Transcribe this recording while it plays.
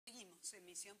su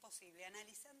emisión posible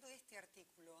analizando este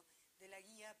artículo de la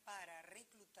guía para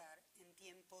reclutar en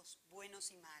tiempos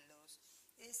buenos y malos.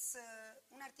 Es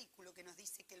un artículo que nos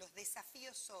dice que los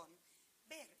desafíos son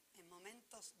ver en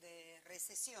momentos de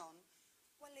recesión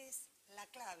cuál es la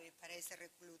clave para ese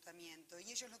reclutamiento.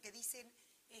 Y ellos lo que dicen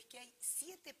es que hay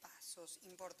 7 pasos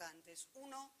importantes.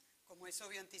 Uno, como es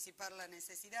obvio, anticipar la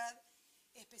necesidad,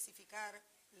 especificar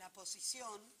la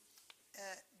posición,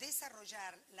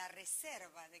 desarrollar la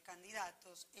reserva de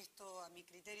candidatos. Esto, a mi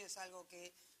criterio, es algo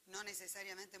que no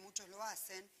necesariamente muchos lo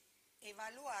hacen.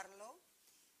 Evaluarlo,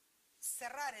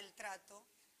 cerrar el trato,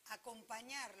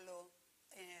 acompañarlo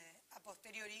a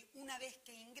posteriori una vez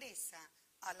que ingresa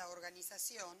a la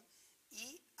organización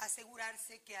y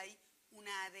asegurarse que hay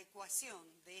una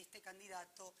adecuación de este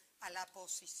candidato a la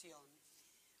posición.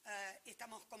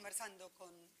 Estamos conversando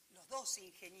con los 2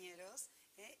 ingenieros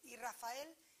y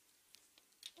Rafael,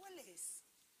 ¿cuál es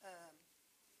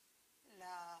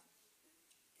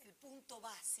el punto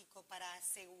básico para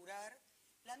asegurar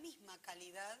la misma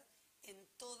calidad en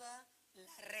toda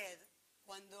la red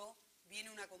cuando viene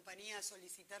una compañía a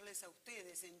solicitarles a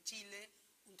ustedes en Chile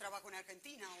un trabajo en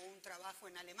Argentina o un trabajo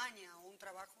en Alemania o un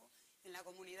trabajo en la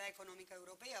Comunidad Económica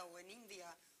Europea o en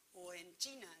India o en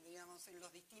China, digamos, en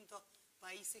los distintos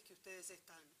países que ustedes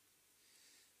están?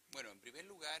 Bueno, en primer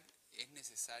lugar, es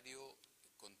necesario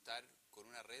contar con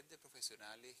una red de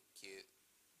profesionales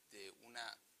de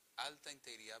una alta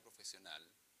integridad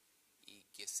profesional y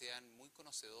que sean muy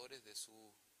conocedores de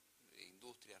su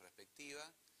industria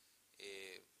respectiva,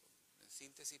 en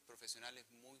síntesis, profesionales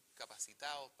muy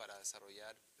capacitados para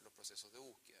desarrollar los procesos de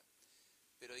búsqueda.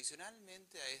 Pero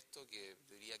adicionalmente a esto, que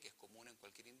diría que es común en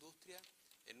cualquier industria,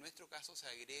 en nuestro caso se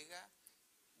agrega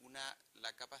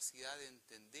la capacidad de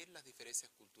entender las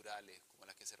diferencias culturales, como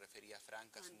las que se refería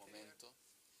Franca hace un momento,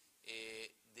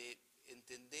 de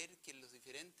entender que en los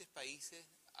diferentes países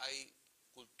hay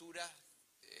culturas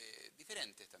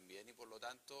diferentes también y por lo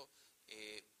tanto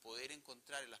poder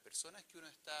encontrar en las personas que uno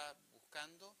está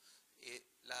buscando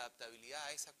la adaptabilidad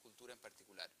a esa cultura en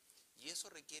particular. Y eso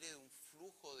requiere de un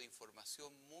flujo de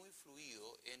información muy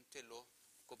fluido entre los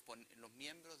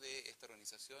miembros de esta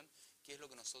organización, que es lo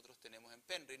que nosotros tenemos en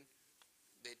Penryn.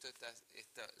 De hecho,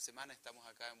 esta semana estamos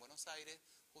acá en Buenos Aires,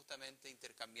 justamente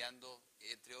intercambiando,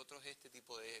 entre otros, este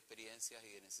tipo de experiencias y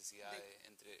de necesidades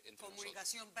entre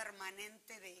comunicación nosotros.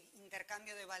 Permanente, de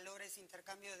intercambio de valores,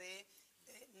 intercambio de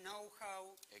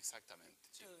know-how. Exactamente.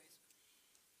 Sí.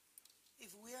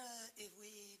 If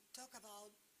we talk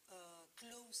about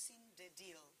closing the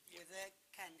deal with the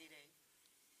candidate,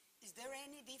 is there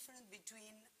any difference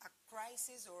between a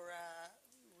crisis or a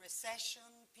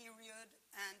recession period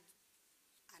and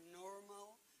a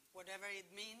normal, whatever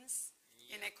it means,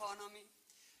 in economy?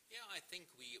 Yeah, I think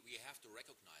we have to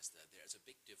recognize that there's a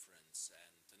big difference,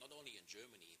 and not only in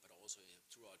Germany, but also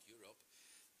throughout Europe.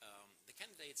 The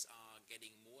candidates are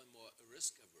getting more and more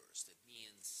risk averse. That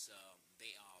means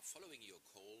they are following your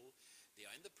call, they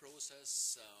are in the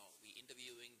process, we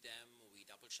interviewing them, we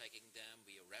double checking them,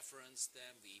 we reference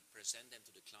them, we present them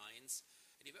to the clients.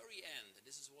 At the very end, and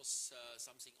this was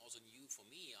something also new for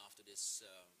me after this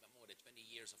more than 20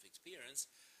 years of experience,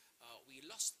 we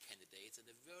lost candidates at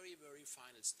the very, very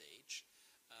final stage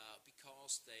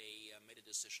because they made a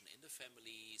decision in the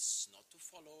families not to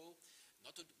follow,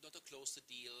 not to close the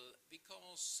deal,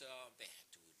 because they had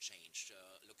to change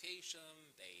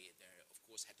location, they of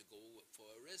course had to go for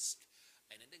a risk,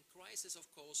 and in the crisis, of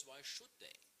course, why should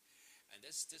they? And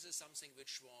this is something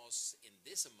which was in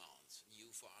this amount new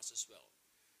for us as well.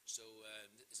 So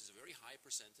this is a very high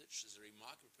percentage, it's a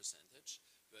remarkable percentage,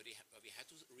 where we had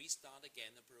to restart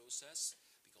again the process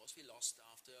because we lost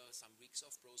after some weeks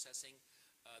of processing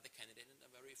the candidate in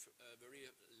a very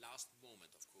last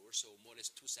moment, of course, so more or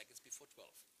less 2 seconds before 12.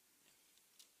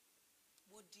 Yeah.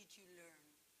 What did you learn,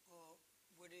 or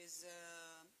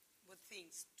what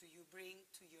things do you bring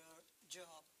to your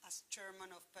job as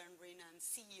chairman of Penryn and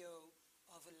CEO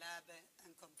of Lab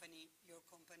and Company, your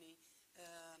company,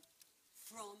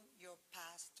 from your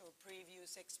past or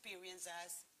previous experience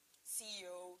as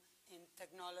CEO in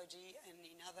technology and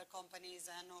in other companies,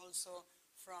 and also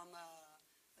from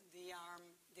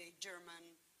the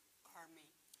German army?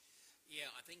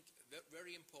 Yeah, I think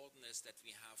very important is that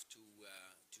we have to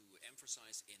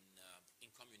emphasize in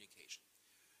communication.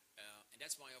 And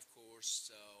that's why, of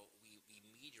course, we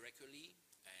meet regularly,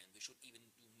 and we should even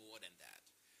do more than that.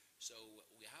 So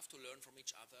we have to learn from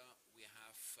each other, we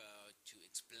have to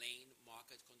explain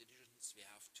market conditions, we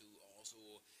have to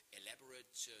also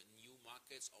elaborate new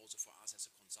markets also for us as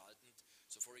a consultant.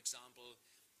 So for example,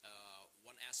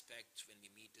 one aspect when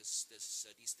we meet these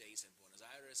days in Buenos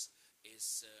Aires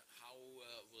is how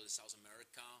will South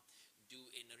America do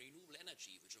in renewable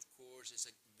energy, which of course is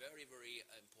a very, very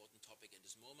important topic in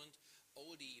this moment.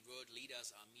 All the world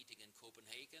leaders are meeting in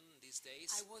Copenhagen these days.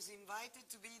 I was invited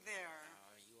to be there.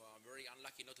 You are very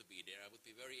unlucky not to be there. It would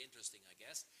be very interesting, I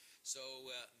guess. So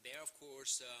there, of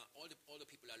course, all the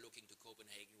people are looking to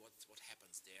Copenhagen, what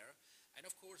happens there. And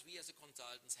of course, we as the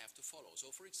consultants have to follow.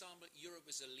 So for example, Europe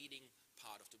is a leading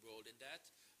part of the world in that,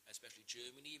 especially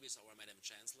Germany with our Madam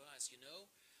Chancellor, as you know.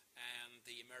 And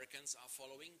the Americans are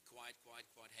following quite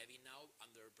heavy now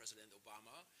under President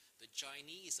Obama. The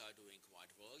Chinese are doing quite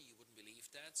well. You wouldn't believe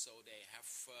that. So they have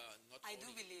I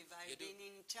do believe. I've been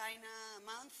in China a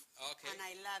month, and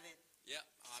I love it. Yeah,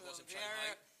 I was in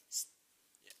Shanghai.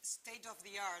 State of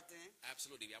the art.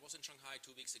 Absolutely. I was in Shanghai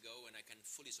 2 weeks ago, and I can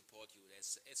fully support you.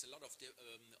 There's a lot of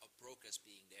progress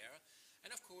being there.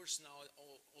 And of course, now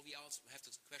we also have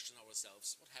to question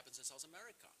ourselves, what happens in South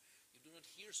America? You do not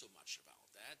hear so much about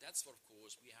that. That's what, of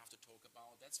course, we have to talk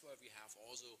about. That's why we have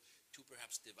also to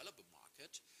perhaps develop a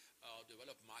market,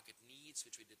 develop market needs,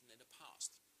 which we didn't in the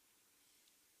past.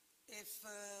 If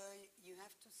you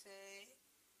have to say,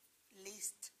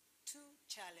 list 2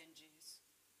 challenges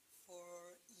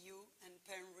for you and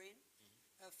Penryn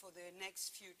for the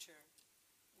next future,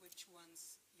 which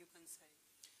ones you can say?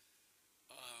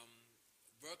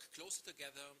 Work closer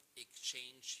together,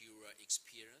 exchange your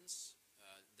experience,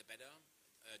 the better,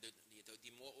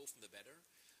 the more often the better.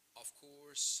 Of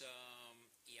course,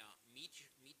 meet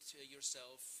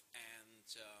yourself and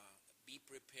be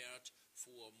prepared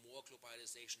for more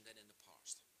globalization than in the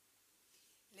past.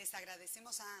 Les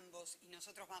agradecemos a ambos y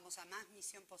nosotros vamos a más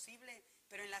Misión Posible,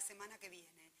 pero en la semana que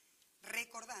viene,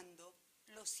 recordando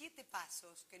los 7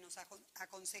 pasos que nos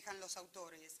aconsejan los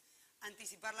autores: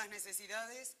 anticipar las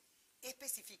necesidades,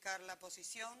 especificar la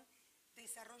posición,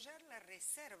 desarrollar la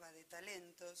reserva de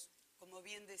talentos, como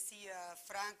bien decía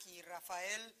Frank y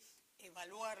Rafael,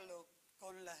 evaluarlo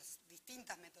con las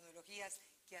distintas metodologías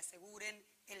que aseguren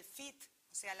el fit,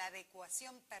 o sea, la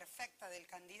adecuación perfecta del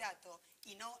candidato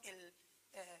y no el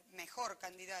mejor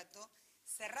candidato,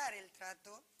 cerrar el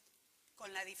trato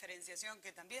con la diferenciación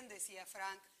que también decía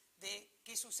Frank de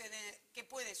qué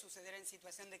puede suceder en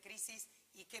situación de crisis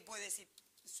y qué puede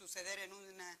suceder en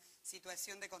una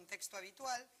situación de contexto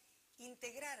habitual,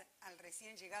 integrar al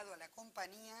recién llegado a la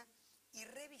compañía y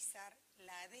revisar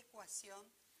la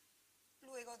adecuación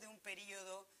luego de un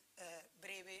periodo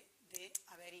breve de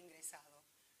haber ingresado.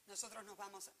 Nosotros nos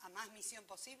vamos a más Misión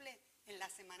Posible en la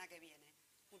semana que viene.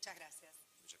 Muchas gracias.